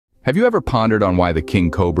Have you ever pondered on why the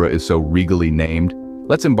king cobra is so regally named?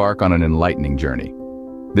 Let's embark on an enlightening journey.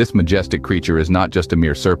 This majestic creature is not just a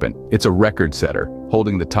mere serpent, it's a record setter,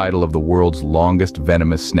 holding the title of the world's longest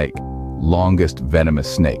venomous snake. Longest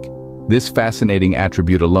venomous snake. This fascinating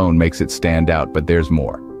attribute alone makes it stand out, but there's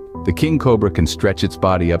more. The king cobra can stretch its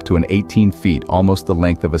body up to 18 feet, almost the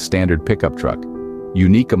length of a standard pickup truck.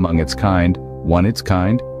 Unique among its kind,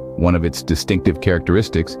 one of its distinctive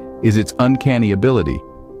characteristics is its uncanny ability.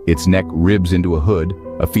 Its neck ribs into a hood,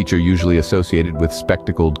 a feature usually associated with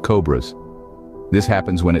spectacled cobras. This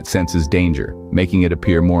happens when it senses danger, making it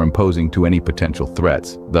appear more imposing to any potential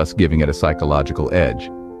threats, thus giving it a psychological edge.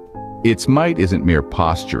 Its might isn't mere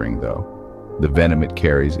posturing, though. The venom it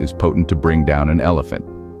carries is potent to bring down an elephant,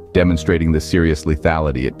 demonstrating the serious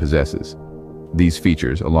lethality it possesses. These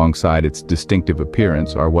features, alongside its distinctive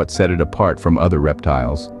appearance, are what set it apart from other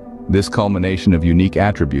reptiles. This culmination of unique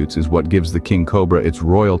attributes is what gives the king cobra its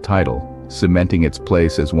royal title, cementing its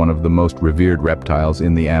place as one of the most revered reptiles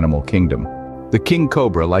in the animal kingdom. The king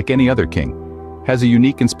cobra, like any other king, has a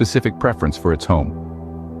unique and specific preference for its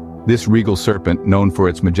home. This regal serpent, known for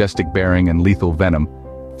its majestic bearing and lethal venom,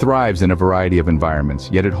 thrives in a variety of environments,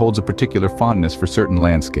 yet it holds a particular fondness for certain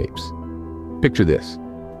landscapes. Picture this: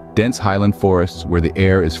 dense highland forests where the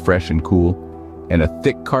air is fresh and cool, and a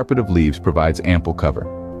thick carpet of leaves provides ample cover.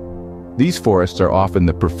 These forests are often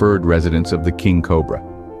the preferred residence of the king cobra.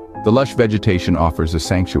 The lush vegetation offers a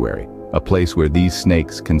sanctuary, a place where these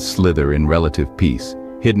snakes can slither in relative peace,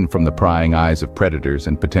 hidden from the prying eyes of predators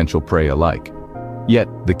and potential prey alike. Yet,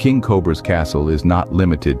 the king cobra's castle is not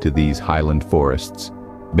limited to these highland forests.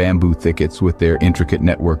 Bamboo thickets with their intricate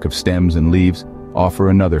network of stems and leaves offer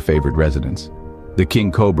another favored residence. The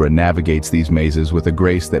king cobra navigates these mazes with a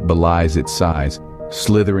grace that belies its size,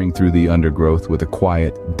 slithering through the undergrowth with a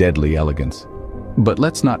quiet, deadly elegance. But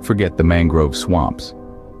let's not forget the mangrove swamps.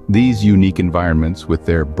 These unique environments, with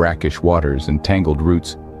their brackish waters and tangled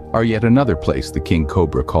roots, are yet another place the king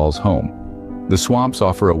cobra calls home. The swamps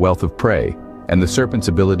offer a wealth of prey, and the serpent's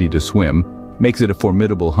ability to swim makes it a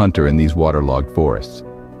formidable hunter in these waterlogged forests.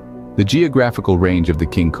 The geographical range of the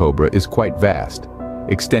king cobra is quite vast,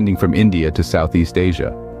 extending from India to Southeast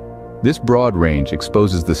Asia. This broad range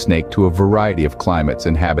exposes the snake to a variety of climates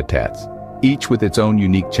and habitats, each with its own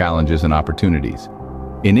unique challenges and opportunities.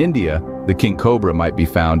 In India, the king cobra might be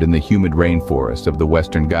found in the humid rainforest of the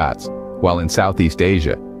Western Ghats, while in Southeast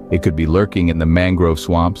Asia, it could be lurking in the mangrove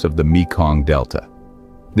swamps of the Mekong Delta.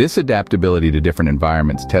 This adaptability to different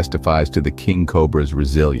environments testifies to the king cobra's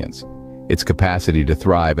resilience, its capacity to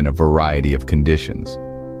thrive in a variety of conditions.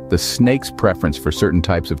 The snake's preference for certain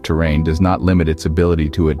types of terrain does not limit its ability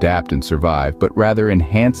to adapt and survive, but rather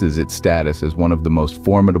enhances its status as one of the most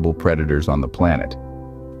formidable predators on the planet.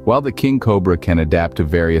 While the king cobra can adapt to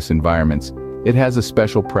various environments, it has a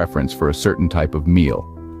special preference for a certain type of meal.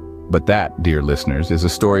 But that, dear listeners, is a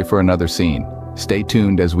story for another scene. Stay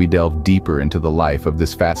tuned as we delve deeper into the life of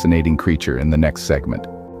this fascinating creature in the next segment.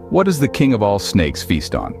 What does the king of all snakes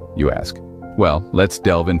feast on, you ask? Well, let's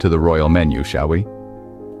delve into the royal menu, shall we?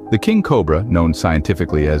 The king cobra, known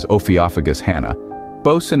scientifically as Ophiophagus hanna,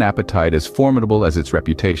 boasts an appetite as formidable as its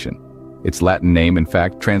reputation. Its Latin name, in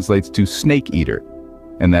fact, translates to snake eater,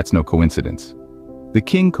 and that's no coincidence. The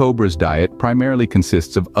king cobra's diet primarily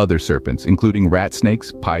consists of other serpents, including rat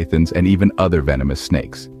snakes, pythons, and even other venomous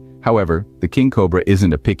snakes. However, the king cobra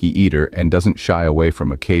isn't a picky eater and doesn't shy away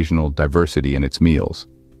from occasional diversity in its meals.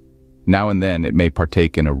 Now and then it may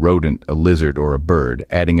partake in a rodent, a lizard, or a bird,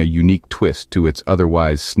 adding a unique twist to its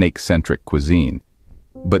otherwise snake-centric cuisine.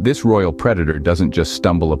 But this royal predator doesn't just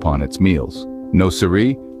stumble upon its meals. No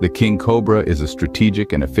siree, the king cobra is a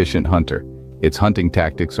strategic and efficient hunter. Its hunting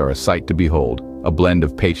tactics are a sight to behold, a blend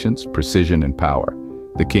of patience, precision, and power.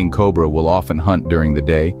 The king cobra will often hunt during the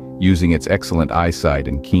day, using its excellent eyesight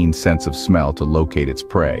and keen sense of smell to locate its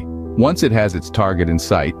prey. Once it has its target in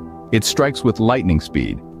sight, it strikes with lightning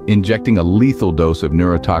speed, injecting a lethal dose of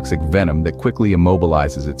neurotoxic venom that quickly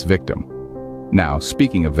immobilizes its victim. Now,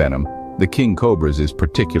 speaking of venom, the king cobra's is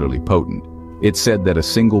particularly potent. It's said that a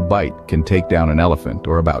single bite can take down an elephant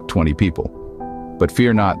or about 20 people. But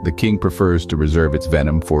fear not, the king prefers to reserve its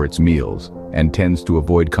venom for its meals and tends to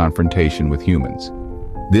avoid confrontation with humans.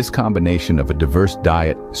 This combination of a diverse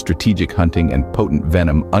diet, strategic hunting, and potent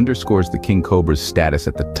venom underscores the king cobra's status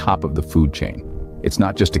at the top of the food chain. It's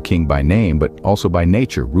not just a king by name, but also by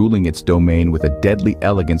nature, ruling its domain with a deadly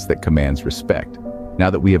elegance that commands respect.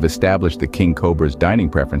 Now that we have established the king cobra's dining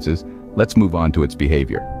preferences, let's move on to its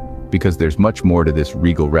behavior, because there's much more to this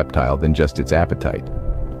regal reptile than just its appetite.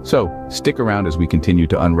 So, stick around as we continue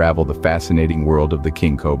to unravel the fascinating world of the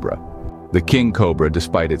king cobra. The king cobra,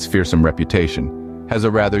 despite its fearsome reputation, has a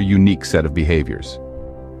rather unique set of behaviors.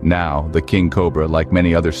 Now, the king cobra, like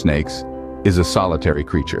many other snakes, is a solitary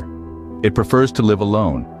creature. It prefers to live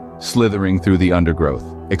alone, slithering through the undergrowth,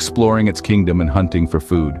 exploring its kingdom and hunting for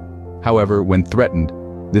food. However, when threatened,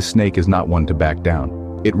 this snake is not one to back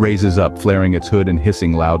down. It raises up, flaring its hood and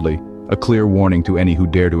hissing loudly, a clear warning to any who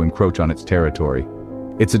dare to encroach on its territory.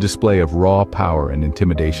 It's a display of raw power and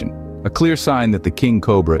intimidation, a clear sign that the king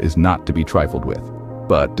cobra is not to be trifled with.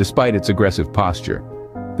 But despite its aggressive posture,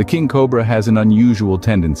 the king cobra has an unusual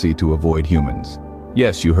tendency to avoid humans.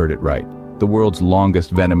 Yes, you heard it right. The world's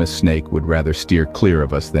longest venomous snake would rather steer clear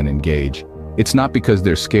of us than engage. It's not because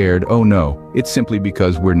they're scared, oh no, it's simply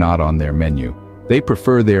because we're not on their menu. They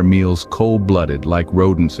prefer their meals cold-blooded like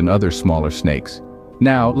rodents and other smaller snakes.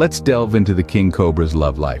 Now, let's delve into the king cobra's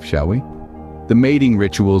love life, shall we? The mating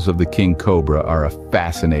rituals of the king cobra are a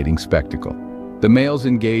fascinating spectacle. The males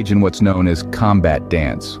engage in what's known as combat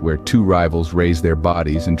dance, where two rivals raise their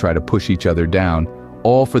bodies and try to push each other down,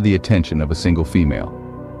 all for the attention of a single female.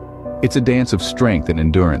 It's a dance of strength and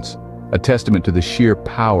endurance, a testament to the sheer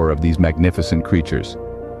power of these magnificent creatures.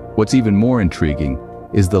 What's even more intriguing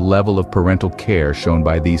is the level of parental care shown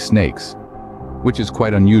by these snakes, which is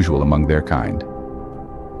quite unusual among their kind.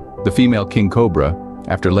 The female king cobra,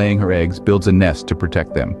 after laying her eggs, builds a nest to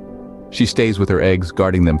protect them. She stays with her eggs,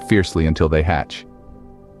 guarding them fiercely until they hatch.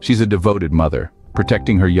 She's a devoted mother,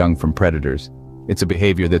 protecting her young from predators. It's a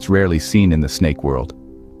behavior that's rarely seen in the snake world.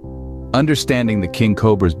 Understanding the king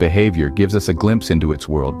cobra's behavior gives us a glimpse into its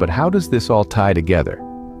world, but how does this all tie together?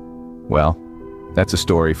 Well, that's a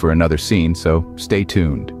story for another scene, so stay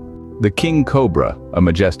tuned. The king cobra, a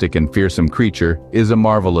majestic and fearsome creature, is a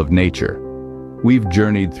marvel of nature. We've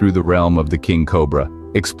journeyed through the realm of the king cobra,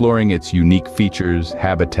 exploring its unique features,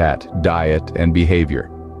 habitat, diet, and behavior.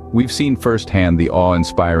 We've seen firsthand the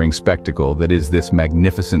awe-inspiring spectacle that is this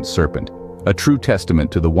magnificent serpent, a true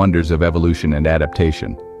testament to the wonders of evolution and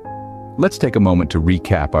adaptation. Let's take a moment to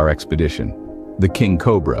recap our expedition. The king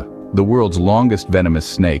cobra, the world's longest venomous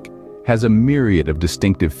snake, has a myriad of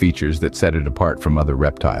distinctive features that set it apart from other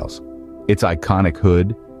reptiles. Its iconic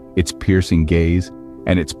hood, its piercing gaze,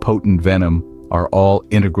 and its potent venom are all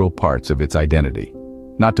integral parts of its identity.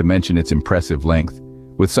 Not to mention its impressive length,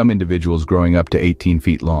 with some individuals growing up to 18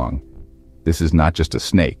 feet long. This is not just a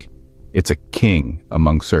snake, it's a king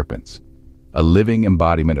among serpents, a living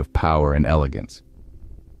embodiment of power and elegance.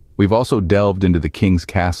 We've also delved into the king's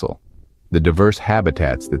castle, the diverse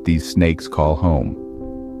habitats that these snakes call home.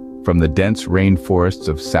 From the dense rainforests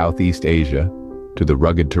of Southeast Asia to the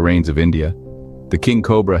rugged terrains of India, the king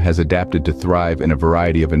cobra has adapted to thrive in a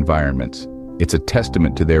variety of environments. It's a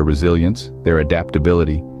testament to their resilience, their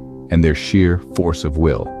adaptability, and their sheer force of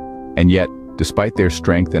will. And yet, despite their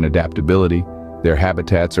strength and adaptability, their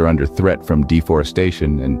habitats are under threat from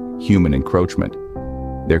deforestation and human encroachment.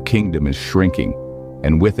 Their kingdom is shrinking,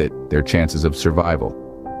 and with it, their chances of survival.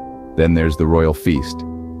 Then there's the royal feast,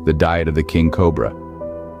 the diet of the king cobra.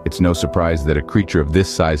 It's no surprise that a creature of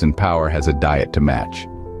this size and power has a diet to match.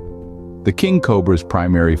 The king cobra's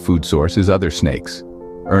primary food source is other snakes,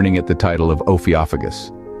 earning it the title of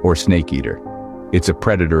Ophiophagus, or snake eater. It's a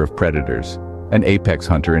predator of predators, an apex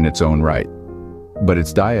hunter in its own right. But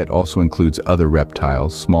its diet also includes other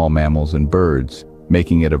reptiles, small mammals, and birds,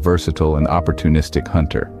 making it a versatile and opportunistic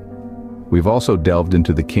hunter. We've also delved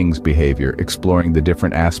into the king's behavior, exploring the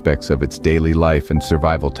different aspects of its daily life and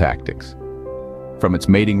survival tactics. From its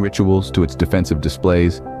mating rituals to its defensive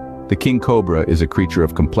displays, the king cobra is a creature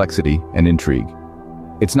of complexity and intrigue.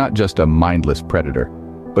 It's not just a mindless predator,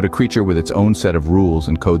 but a creature with its own set of rules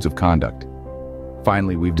and codes of conduct.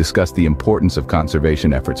 Finally, we've discussed the importance of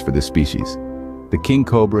conservation efforts for this species. The king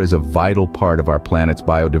cobra is a vital part of our planet's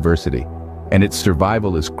biodiversity, and its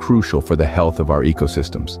survival is crucial for the health of our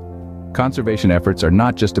ecosystems. Conservation efforts are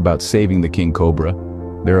not just about saving the king cobra,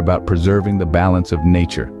 they're about preserving the balance of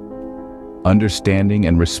nature. Understanding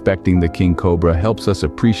and respecting the king cobra helps us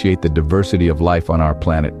appreciate the diversity of life on our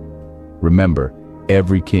planet. Remember,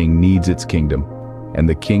 every king needs its kingdom, and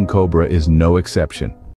the king cobra is no exception.